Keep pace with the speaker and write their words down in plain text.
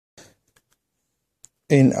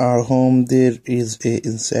In our home there is a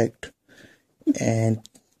insect, and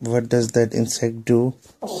what does that insect do?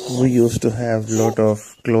 We used to have lot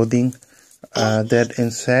of clothing. That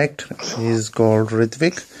insect is called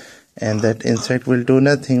Ritvik, and that insect will do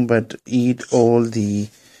nothing but eat all the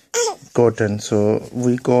cotton, so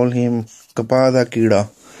we call him Kapada Kida.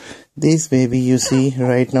 This baby you see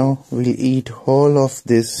right now will eat whole of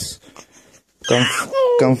this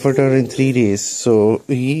comforter in 3 days. So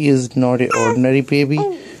he is not an ordinary baby.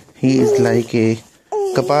 He is like a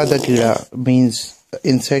Kapada Kida, means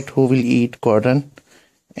insect who will eat cotton,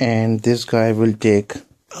 and this guy will take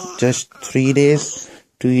just 3 days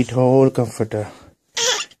to eat whole comforter.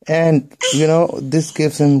 And this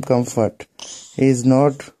gives him comfort. He is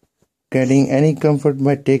not getting any comfort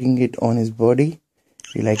by taking it on his body.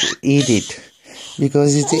 He like to eat it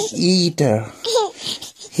because he's an eater.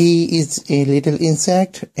 He is a little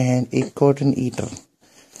insect and a cotton eater.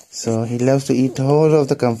 So he loves to eat the whole of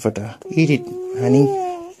the comforter. Eat it, honey.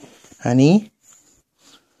 Honey?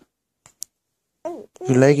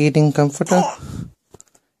 You like eating comforter?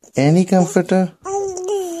 Any comforter?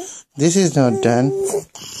 This is not done.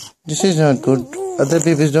 This is not good. Other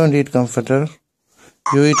babies don't eat comforter.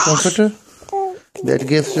 You eat comforter? That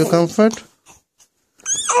gives you comfort?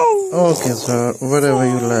 Okay, sir. Whatever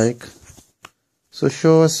you like. So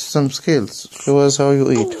show us some skills. Show us how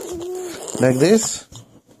you eat. Like this.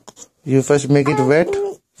 You first make it wet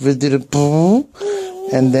with the poo,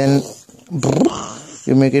 and then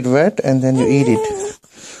you make it wet and then you eat it.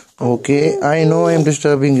 Okay, I know I am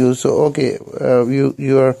disturbing you. So okay,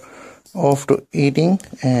 you are off to eating,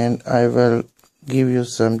 and I will give you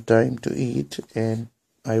some time to eat, and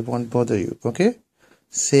I won't bother you. Okay,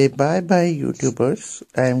 say bye bye, YouTubers.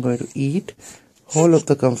 I am going to eat whole of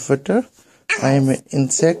the comforter. I am an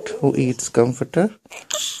insect who eats comforter.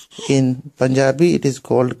 In Punjabi it is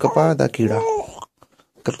called Kapada Kida.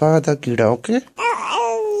 Kapada Kida. Okay,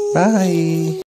 bye.